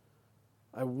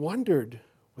 I wondered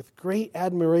with great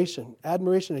admiration.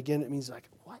 Admiration, again, it means like,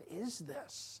 what is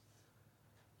this?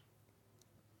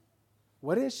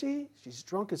 What is she? She's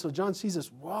drunken. So John sees this,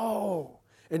 whoa.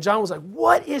 And John was like,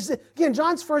 what is it? Again,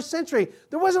 John's first century.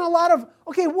 There wasn't a lot of,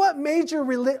 what major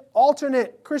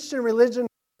alternate Christian religion,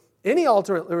 any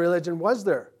alternate religion was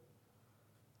there?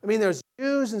 I mean, there's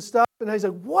Jews and stuff. And he's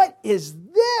like, what is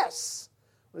this?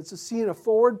 It's seeing a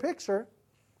forward picture.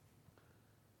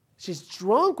 She's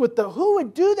drunk with who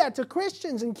would do that to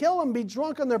Christians and kill them, be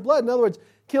drunk on their blood? In other words,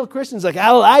 kill Christians like,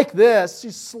 I like this.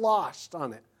 She's sloshed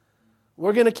on it.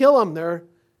 We're going to kill them there.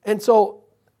 And so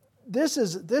this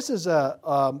is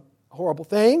a horrible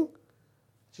thing.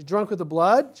 She's drunk with the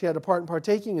blood. She had a part in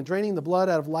partaking and draining the blood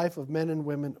out of life of men and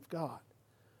women of God.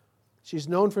 She's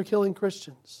known for killing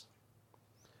Christians.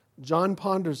 John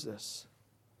ponders this.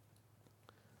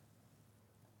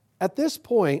 At this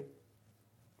point,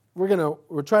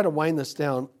 we'll try to wind this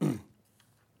down.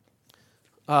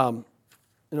 I'll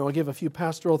give a few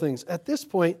pastoral things. At this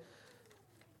point,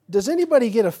 does anybody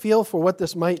get a feel for what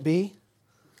this might be?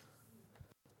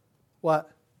 What?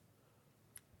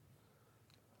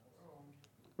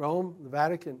 Rome, the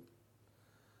Vatican.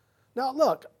 Now,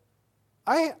 look,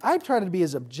 I try to be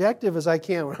as objective as I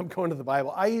can when I'm going to the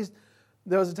Bible.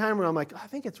 There was a time when I'm like, I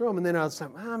think it's Rome, and then I was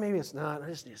like, maybe it's not. I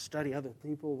just need to study other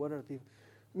people. What are people?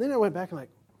 And then I went back and I'm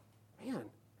like, man,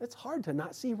 It's hard to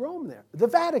not see Rome there. The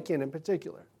Vatican in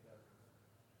particular.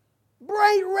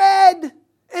 Bright red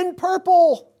and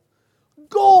purple,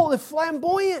 gold,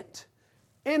 flamboyant.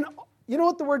 And you know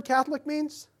what the word Catholic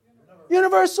means?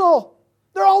 Universal.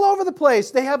 They're all over the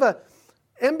place. They have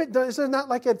is there not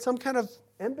like some kind of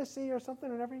embassy or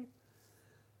something in every?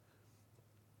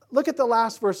 Look at the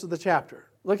last verse of the chapter.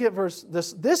 Look at verse,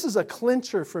 this is a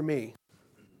clincher for me.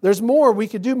 There's more, we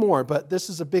could do more, but this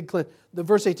is a big clincher. The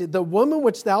verse 18, the woman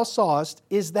which thou sawest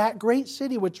is that great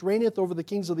city which reigneth over the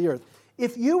kings of the earth.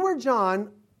 If you were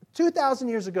John 2,000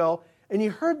 years ago and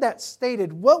you heard that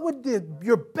stated, what would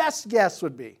your best guess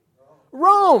would be?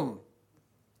 Rome.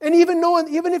 And even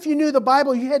if you knew the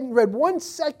Bible, you hadn't read one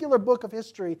secular book of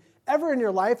history ever in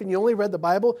your life and you only read the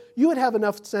Bible, you would have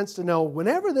enough sense to know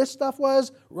whenever this stuff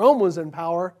was, Rome was in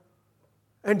power.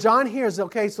 And John hears,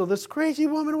 okay, so this crazy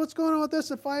woman, what's going on with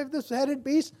this headed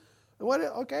beast?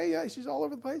 Okay, yeah, she's all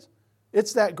over the place.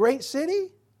 It's that great city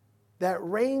that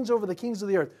reigns over the kings of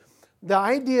the earth. The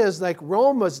idea is like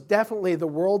Rome was definitely the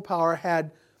world power,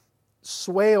 had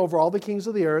sway over all the kings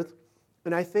of the earth.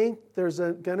 And I think there's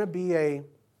going to be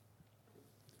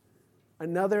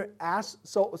another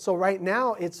so right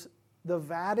now it's the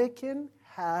Vatican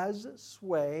has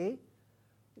sway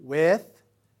with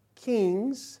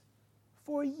kings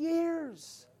for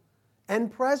years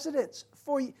and presidents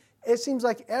it seems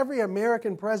like every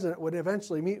American president would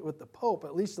eventually meet with the Pope,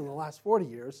 at least in the last 40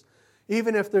 years.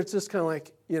 Even if they're just kind of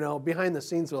like, behind the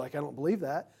scenes, they're like, I don't believe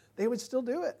that. They would still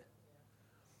do it.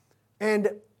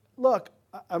 And look,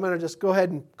 I'm going to just go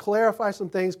ahead and clarify some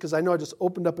things because I know I just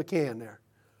opened up a can there.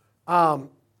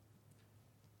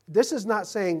 This is not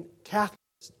saying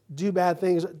Catholics do bad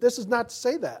things. This is not to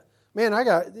say that. Man,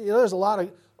 there's a lot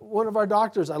of, one of our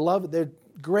doctors, I love it. They're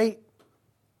great.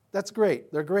 That's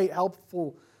great. They're great,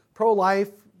 helpful, pro-life,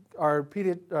 our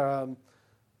pediatrician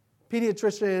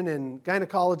and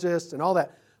gynecologist and all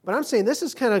that. But I'm saying this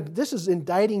is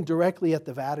indicting directly at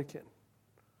the Vatican.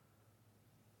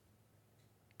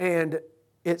 And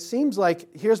it seems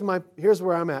like, here's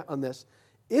where I'm at on this.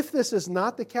 If this is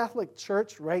not the Catholic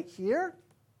Church right here,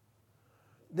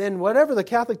 then whatever the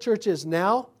Catholic Church is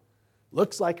now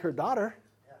looks like her daughter.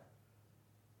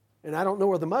 And I don't know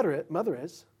where the mother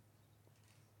is.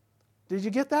 Did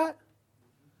you get that?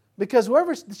 Because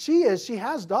whoever she is, she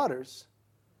has daughters.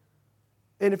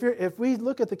 And if we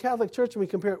look at the Catholic Church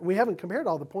and we haven't compared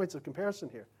all the points of comparison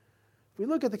here. If we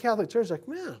look at the Catholic Church, like,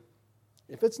 man,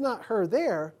 if it's not her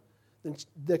there, then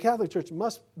the Catholic Church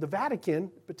the Vatican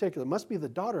in particular, must be the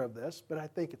daughter of this, but I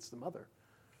think it's the mother.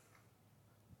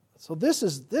 So this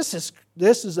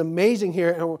is amazing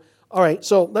here. And all right,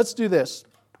 so let's do this.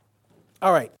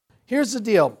 All right, here's the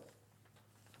deal.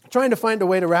 I'm trying to find a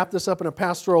way to wrap this up in a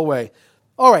pastoral way.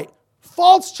 All right,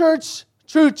 false church,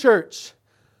 true church.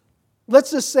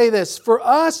 Let's just say this. For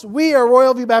us, we are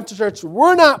Royal View Baptist Church.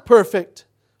 We're not perfect.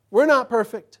 We're not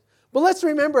perfect. But let's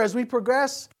remember, as we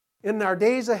progress in our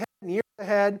days ahead and years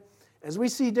ahead, as we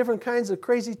see different kinds of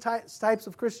crazy types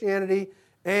of Christianity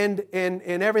and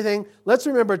everything, let's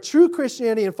remember true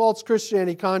Christianity and false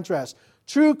Christianity contrast.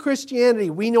 True Christianity,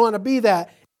 we want to be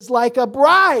that, is like a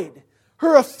bride.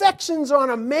 Her affections are on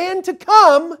a man to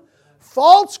come.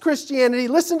 False Christianity,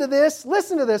 listen to this,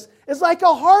 is like a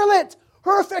harlot.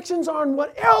 Her affections are on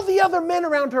what all the other men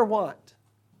around her want.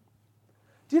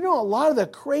 Do you know a lot of the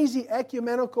crazy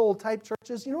ecumenical type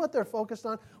churches, you know what they're focused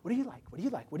on? What do you like? What do you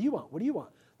like? What do you want? What do you want?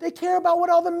 They care about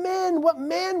what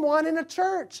men want in a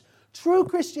church. True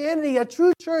Christianity, a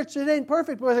true church, it ain't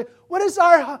perfect. But what does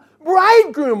our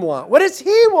bridegroom want? What does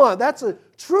he want? That's a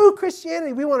true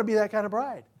Christianity. We want to be that kind of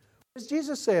bride. What does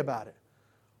Jesus say about it?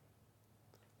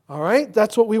 All right,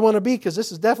 that's what we want to be, because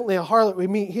this is definitely a harlot we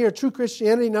meet here. True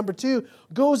Christianity, number 2,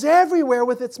 goes everywhere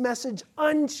with its message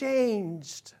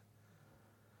unchanged.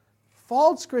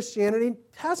 False Christianity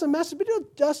has a message, but you'll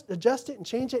just adjust it and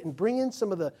change it and bring in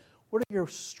some of what are your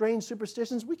strange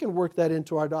superstitions? We can work that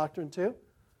into our doctrine too.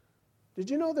 Did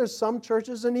you know there's some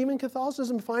churches, and even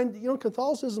Catholicism,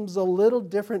 Catholicism is a little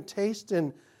different taste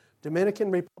in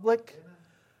Dominican Republic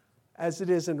as it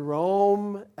is in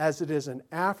Rome, as it is in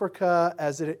Africa,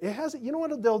 it has, you know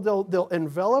what, they'll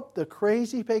envelop the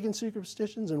crazy pagan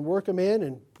superstitions and work them in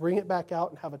and bring it back out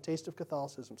and have a taste of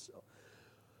Catholicism still.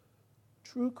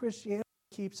 True Christianity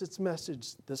keeps its message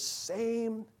the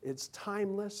same, it's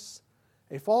timeless.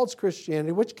 A false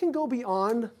Christianity, which can go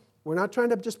beyond, we're not trying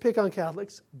to just pick on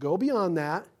Catholics, go beyond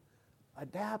that,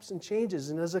 adapts and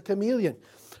changes and is a chameleon.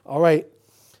 All right.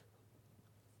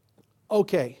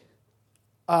 Okay.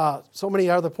 So many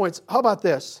other points. How about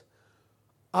this?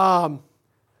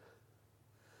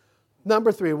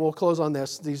 Number 3, we'll close on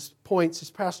this, these points,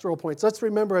 these pastoral points. Let's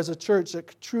remember as a church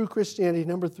that true Christianity,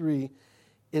 number 3,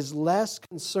 is less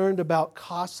concerned about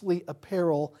costly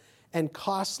apparel and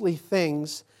costly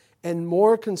things and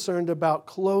more concerned about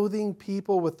clothing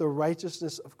people with the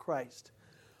righteousness of Christ.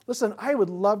 Listen, I would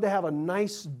love to have a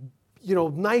nice,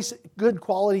 good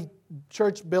quality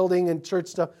church building and church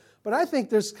stuff, but I think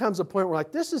there comes a point where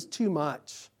this is too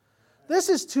much. This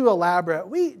is too elaborate.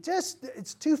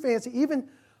 It's too fancy. Even,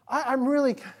 I'm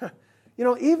really,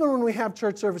 even when we have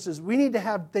church services, we need to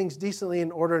have things decently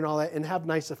in order and all that and have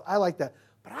nice stuff. I like that.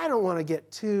 But I don't want to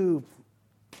get too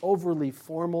overly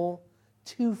formal,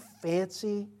 too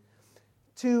fancy,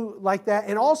 too like that.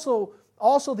 And also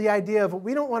the idea of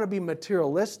we don't want to be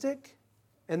materialistic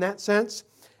in that sense.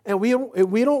 And we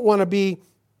don't want to be,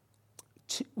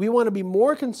 we want to be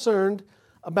more concerned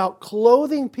about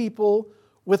clothing people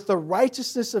with the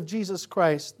righteousness of Jesus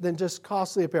Christ than just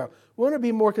costly apparel. We want to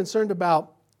be more concerned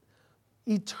about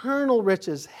eternal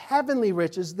riches, heavenly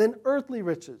riches, than earthly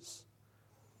riches.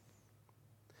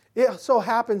 It so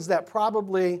happens that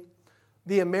probably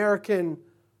the American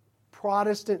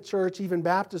Protestant church, even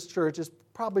Baptist church, is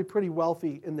probably pretty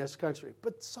wealthy in this country.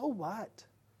 But so what?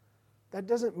 That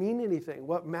doesn't mean anything.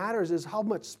 What matters is how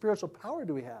much spiritual power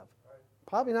do we have?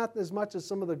 Probably not as much as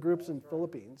some of the groups in the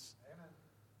Philippines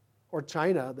or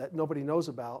China that nobody knows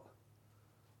about.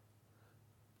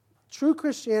 True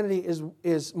Christianity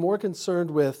is more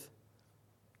concerned with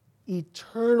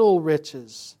eternal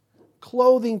riches,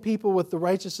 clothing people with the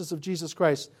righteousness of Jesus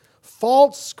Christ.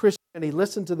 False Christianity,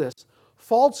 listen to this,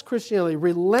 false Christianity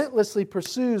relentlessly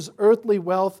pursues earthly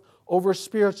wealth over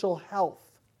spiritual health.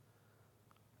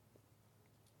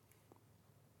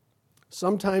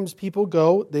 Sometimes people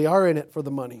go, they are in it for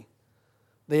the money.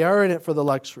 They are in it for the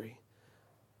luxury.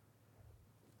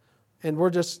 And we're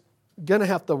just going to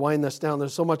have to wind this down.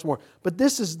 There's so much more. But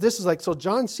this is like, so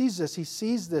John sees this. He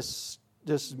sees this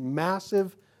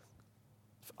massive,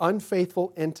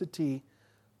 unfaithful entity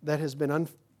that has been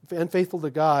unfaithful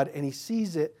to God, and he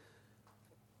sees it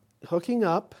hooking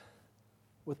up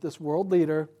with this world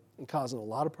leader and causing a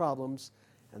lot of problems.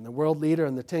 And the world leader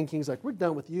and the 10 kings like, we're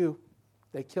done with you.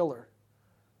 They kill her.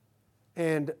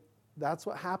 And that's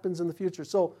what happens in the future.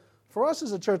 So for us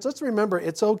as a church, let's remember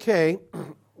it's okay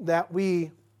that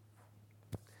we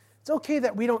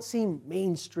don't seem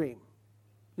mainstream.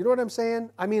 You know what I'm saying?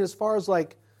 I mean, as far as what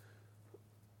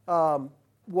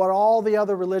all the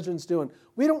other religions doing.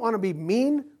 We don't want to be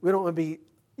mean. We don't want to be,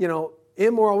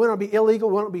 immoral. We don't want to be illegal.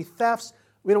 We don't want to be thefts.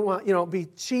 We don't want, be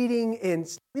cheating. And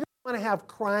we don't want to have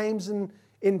crimes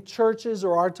in churches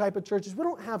or our type of churches. We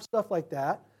don't have stuff like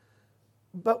that.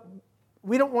 But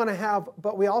we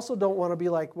also don't want to be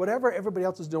like, whatever everybody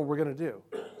else is doing, we're going to do.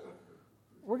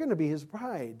 We're going to be his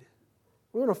bride.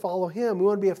 We want to follow him. We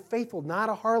want to be a faithful, not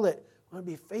a harlot. We want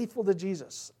to be faithful to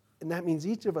Jesus. And that means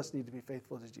each of us need to be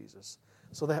faithful to Jesus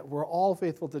so that we're all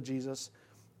faithful to Jesus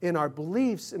in our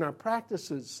beliefs, in our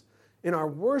practices, in our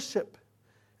worship.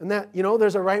 And that,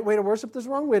 there's a right way to worship, there's a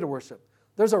wrong way to worship.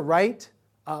 There's a right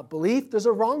belief, there's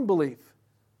a wrong belief.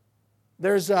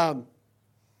 There's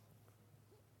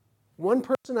one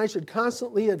person I should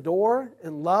constantly adore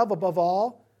and love above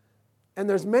all, and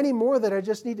there's many more that I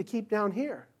just need to keep down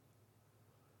here.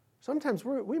 Sometimes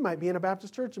we might be in a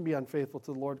Baptist church and be unfaithful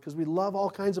to the Lord because we love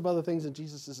all kinds of other things and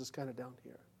Jesus is just kind of down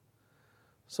here.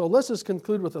 So let's just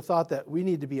conclude with the thought that we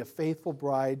need to be a faithful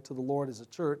bride to the Lord as a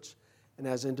church and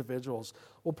as individuals.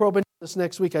 We'll probe into this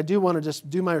next week. I do want to just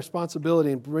do my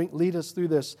responsibility and lead us through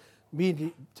this,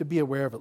 to be aware of it.